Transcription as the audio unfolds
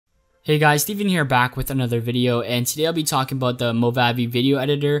Hey guys, Steven here back with another video, and today I'll be talking about the Movavi video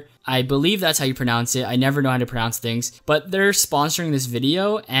editor. I believe that's how you pronounce it. I never know how to pronounce things, but they're sponsoring this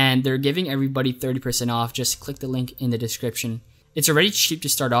video and they're giving everybody 30% off. Just click the link in the description. It's already cheap to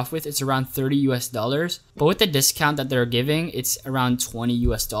start off with. It's around $30 US, but with the discount that they're giving, it's around $20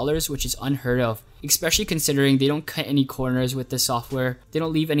 US, which is unheard of, especially considering they don't cut any corners with this software. They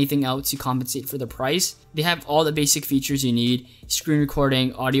don't leave anything out to compensate for the price. They have all the basic features you need: screen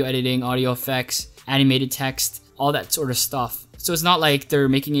recording, audio editing, audio effects, animated text, all that sort of stuff. So it's not like they're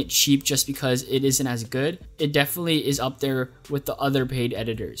making it cheap just because it isn't as good. It definitely is up there with the other paid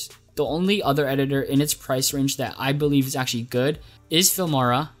editors. The only other editor in its price range that I believe is actually good is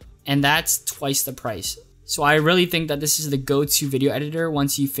Filmora, and that's twice the price. So I really think that this is the go-to video editor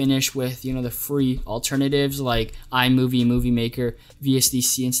once you finish with, the free alternatives like iMovie, Movie Maker,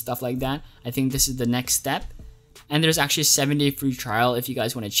 VSDC, and stuff like that. I think this is the next step. And there's actually a 7-day free trial if you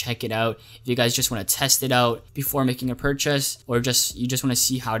guys want to check it out, if you guys just want to test it out before making a purchase, or you just want to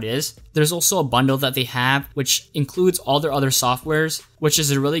see how it is. There's also a bundle that they have which includes all their other softwares, which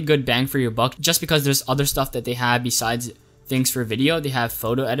is a really good bang for your buck, just because there's other stuff that they have besides things for video. They have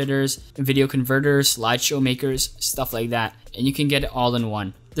photo editors, video converters, slideshow makers, stuff like that, and you can get it all in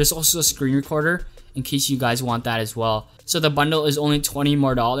one. There's also a screen recorder in case you guys want that as well. So the bundle is only $20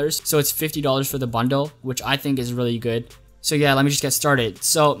 more, so it's $50 for the bundle, which I think is really good. So yeah, let me just get started.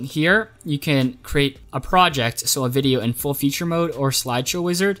 So here you can create a project, so a video in full feature mode or slideshow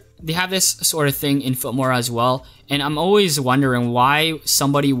wizard. They have this sort of thing in Filmora as well, and I'm always wondering why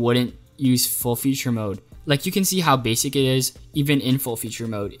somebody wouldn't use full feature mode. Like, you can see how basic it is even in full feature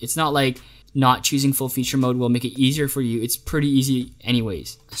mode. It's not like not choosing full feature mode will make it easier for you. It's pretty easy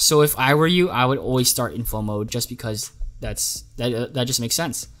anyways. So if I were you, I would always start in full mode just because that just makes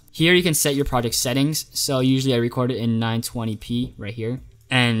sense. Here you can set your project settings. So usually I record it in 920p right here,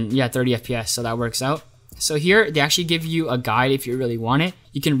 and yeah, 30 FPS, so that works out. So here they actually give you a guide if you really want it.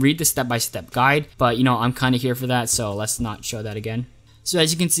 You can read the step-by-step guide, but I'm kind of here for that, so let's not show that again. So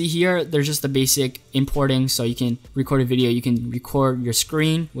as you can see here, there's just the basic importing. So you can record a video, you can record your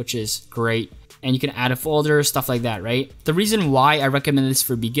screen, which is great, and you can add a folder, stuff like that, right? The reason why I recommend this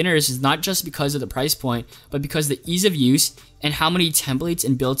for beginners is not just because of the price point, but because the ease of use and how many templates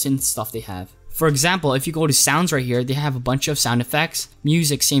and built-in stuff they have. For example, if you go to sounds right here, they have a bunch of sound effects,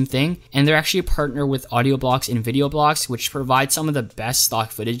 music, same thing, and they're actually a partner with audio blocks and video blocks, which provide some of the best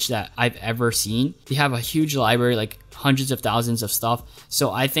stock footage that I've ever seen. They have a huge library, like hundreds of thousands of stuff.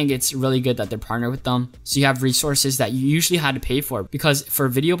 So I think it's really good that they're partnered with them. So you have resources that you usually had to pay for, because for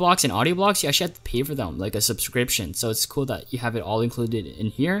video blocks and audio blocks, you actually have to pay for them, like a subscription. So it's cool that you have it all included in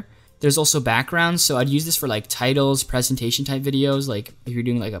here. There's also backgrounds, so I'd use this for like titles, presentation type videos, like if you're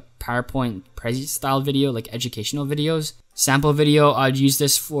doing like a PowerPoint Prezi style video, like educational videos. Sample video, I'd use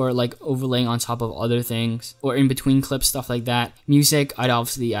this for like overlaying on top of other things, or in between clips, stuff like that. Music, I'd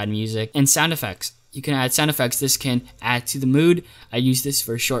obviously add music. And sound effects. You can add sound effects. This can add to the mood. I use this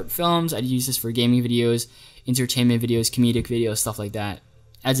for short films. I'd use this for gaming videos, entertainment videos, comedic videos, stuff like that.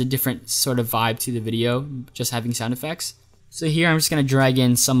 Adds a different sort of vibe to the video, just having sound effects. So here I'm just going to drag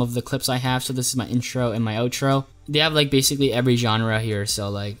in some of the clips I have. So this is my intro and my outro. They have like basically every genre here, so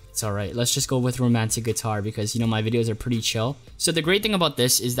like it's alright. Let's just go with romantic guitar because my videos are pretty chill. So the great thing about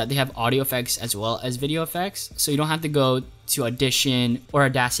this is that they have audio effects as well as video effects. So you don't have to go to Audition or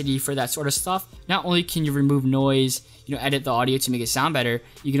Audacity for that sort of stuff. Not only can you remove noise, edit the audio to make it sound better,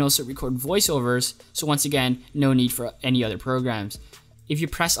 you can also record voiceovers. So once again, no need for any other programs. If you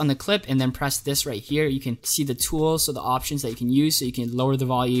press on the clip and then press this right here, you can see the tools, so the options that you can use. So you can lower the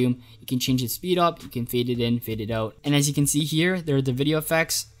volume, you can change the speed up, you can fade it in, fade it out. And as you can see here, there are the video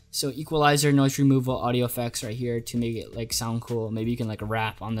effects. So equalizer, noise removal, audio effects right here to make it like sound cool. Maybe you can like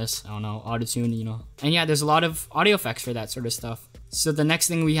rap on this, I don't know, auto-tune, And yeah, there's a lot of audio effects for that sort of stuff. So the next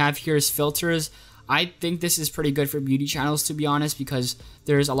thing we have here is filters. I think this is pretty good for beauty channels, to be honest, because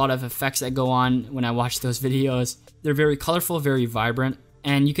there's a lot of effects that go on when I watch those videos. They're very colorful, very vibrant,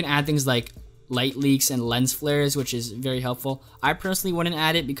 and you can add things like light leaks and lens flares, which is very helpful. I personally wouldn't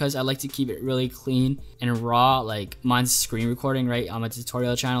add it because I like to keep it really clean and raw. Like mine's screen recording, right, on my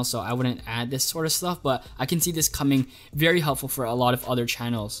tutorial channel, so I wouldn't add this sort of stuff, but I can see this coming very helpful for a lot of other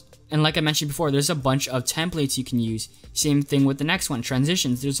channels. And like I mentioned before, there's a bunch of templates you can use. Same thing with the next one,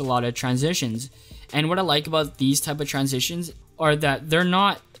 transitions. There's a lot of transitions. And what I like about these type of transitions are that they're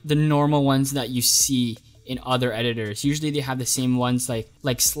not the normal ones that you see in other editors. Usually they have the same ones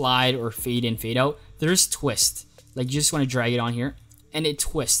like slide or fade in, fade out. There's twist. Like you just want to drag it on here and it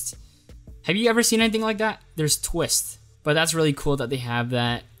twists. Have you ever seen anything like that? There's twist. But that's really cool that they have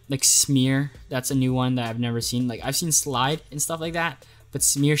that. Like smear, that's a new one that I've never seen. Like I've seen slide and stuff like that, but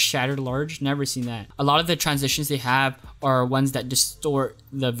smear shatter large, never seen that. A lot of the transitions they have are ones that distort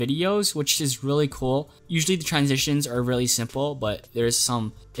the videos, which is really cool. Usually the transitions are really simple, but there's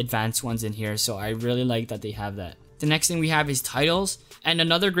some advanced ones in here, so I really like that they have that. The next thing we have is titles. And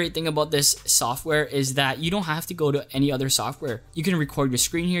another great thing about this software is that you don't have to go to any other software. You can record your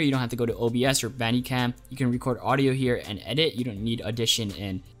screen here. You don't have to go to OBS or Bandicam. You can record audio here and edit. You don't need Audition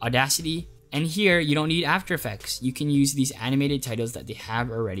and Audacity. And here, you don't need After Effects. You can use these animated titles that they have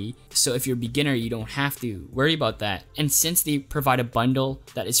already. So if you're a beginner, you don't have to worry about that. And since they provide a bundle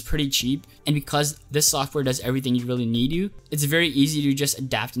that is pretty cheap, and because this software does everything you really need to, it's very easy to just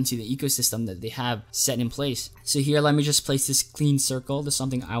adapt into the ecosystem that they have set in place. So here, let me just place this clean circle. This is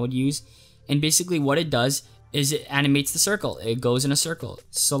something I would use. And basically what it does is it animates the circle. It goes in a circle.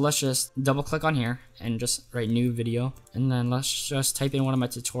 So let's just double click on here and just write new video. And then let's just type in one of my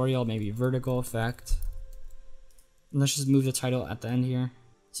tutorial, maybe vertical effect. And let's just move the title at the end here.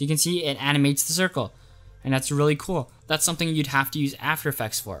 So you can see it animates the circle. And that's really cool. That's something you'd have to use After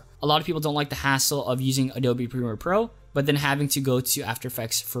Effects for. A lot of people don't like the hassle of using Adobe Premiere Pro, but then having to go to After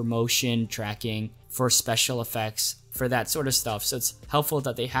Effects for motion tracking, for special effects, for that sort of stuff. So it's helpful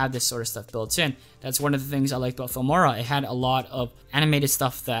that they have this sort of stuff built in. That's one of the things I liked about Filmora. It had a lot of animated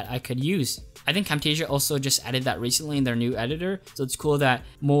stuff that I could use. I think Camtasia also just added that recently in their new editor. So it's cool that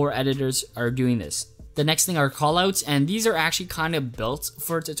more editors are doing this. The next thing are callouts, and these are actually kind of built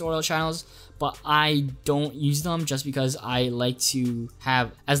for tutorial channels, but I don't use them just because I like to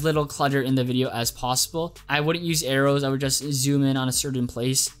have as little clutter in the video as possible. I wouldn't use arrows. I would just zoom in on a certain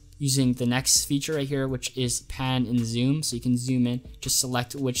place using the next feature right here, which is pan and zoom. So you can zoom in, just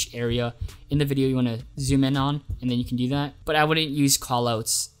select which area in the video you want to zoom in on, and then you can do that. But I wouldn't use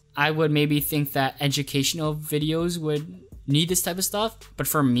callouts. I would maybe think that educational videos would need this type of stuff, but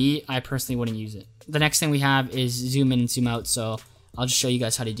for me, I personally wouldn't use it. The next thing we have is zoom in and zoom out. So I'll just show you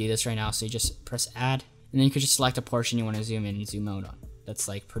guys how to do this right now. So you just press add, and then you could just select a portion you want to zoom in and zoom out on. That's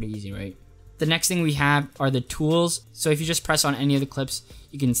like pretty easy, right? The next thing we have are the tools. So if you just press on any of the clips,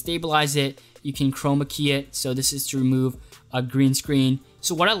 you can stabilize it, you can chroma key it. So this is to remove a green screen.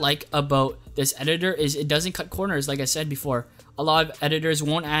 So what I like about this editor is it doesn't cut corners. Like I said before, a lot of editors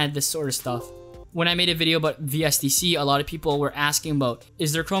won't add this sort of stuff. When I made a video about VSDC, a lot of people were asking about,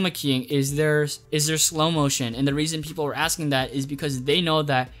 is there chroma keying? Is there slow motion? And the reason people were asking that is because they know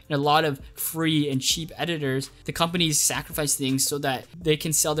that in a lot of free and cheap editors, the companies sacrifice things so that they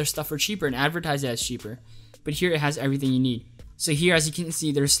can sell their stuff for cheaper and advertise it as cheaper. But here it has everything you need. So here, as you can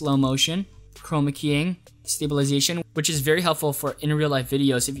see, there's slow motion, chroma keying, stabilization, which is very helpful for in real life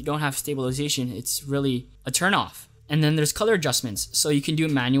videos. If you don't have stabilization, it's really a turnoff. And then there's color adjustments. So you can do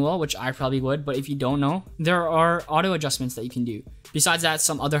manual, which I probably would, but if you don't know, there are auto adjustments that you can do. Besides that,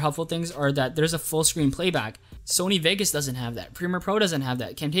 some other helpful things are that there's a full screen playback. Sony Vegas doesn't have that. Premiere Pro doesn't have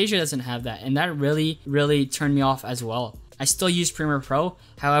that. Camtasia doesn't have that. And that really, really turned me off as well. I still use Premiere Pro.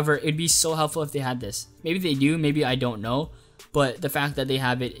 However, it'd be so helpful if they had this. Maybe they do, maybe I don't know, but the fact that they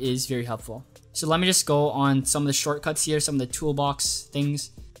have it is very helpful. So let me just go on some of the shortcuts here, some of the toolbox things.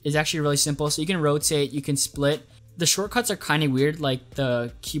 It's actually really simple. So you can rotate, you can split. The shortcuts are kind of weird, like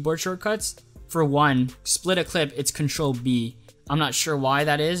the keyboard shortcuts. For one, split a clip, it's Control B. I'm not sure why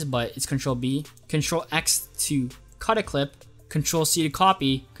that is, but it's Control B. Control X to cut a clip, Control C to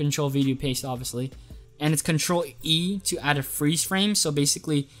copy, Control V to paste, obviously. And it's Control E to add a freeze frame. So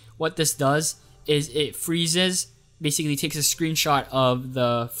basically what this does is it freezes, basically takes a screenshot of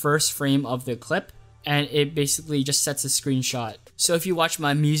the first frame of the clip, and it basically just sets a screenshot. So if you watch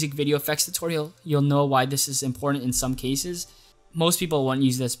my music video effects tutorial, you'll know why this is important in some cases. Most people won't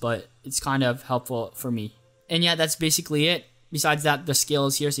use this, but it's kind of helpful for me. And yeah, that's basically it. Besides that, the scale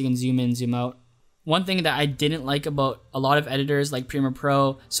is here so you can zoom in, zoom out. One thing that I didn't like about a lot of editors like Premiere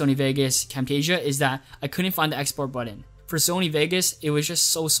Pro, Sony Vegas, Camtasia is that I couldn't find the export button. For Sony Vegas, it was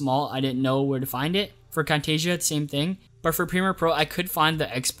just so small, I didn't know where to find it. For Camtasia, same thing. But for Premiere Pro, I could find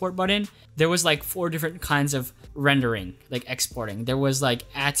the export button. There was like 4 different kinds of rendering, like exporting. There was like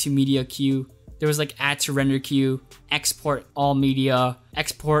add to media queue. There was like add to render queue, export all media,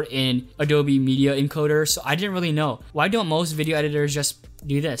 export in Adobe Media Encoder. So I didn't really know. Why don't most video editors just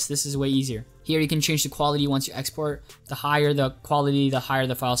do this? This is way easier. Here you can change the quality once you export. The higher the quality, the higher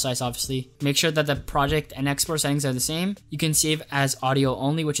the file size, obviously. Make sure that the project and export settings are the same. You can save as audio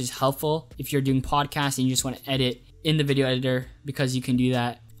only, which is helpful if you're doing podcasts and you just want to edit in the video editor, because you can do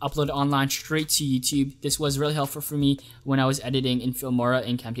that. Upload it online straight to YouTube. This was really helpful for me when I was editing in Filmora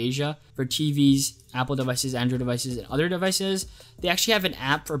and Camtasia. For TVs, Apple devices, Android devices, and other devices, they actually have an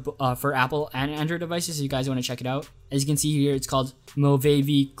app for Apple and Android devices, so you guys want to check it out. As you can see here, it's called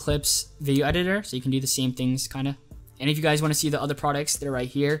Movavi Clips Video Editor, so you can do the same things, kind of. And if you guys want to see the other products, they're right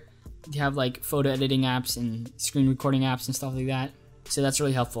here. They have like photo editing apps and screen recording apps and stuff like that. So that's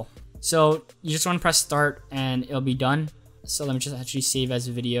really helpful. So you just want to press start and it'll be done. So let me just actually save as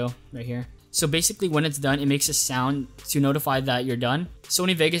a video right here. So basically when it's done, it makes a sound to notify that you're done.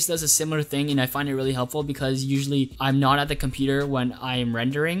 Sony Vegas does a similar thing and I find it really helpful because usually I'm not at the computer when I am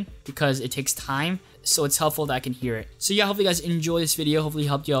rendering because it takes time. So it's helpful that I can hear it. So yeah, hopefully you guys enjoy this video. Hopefully it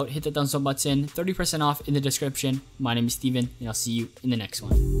helped you out. Hit the thumbs up button. 30% off in the description. My name is Steven and I'll see you in the next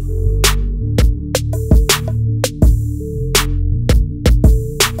one.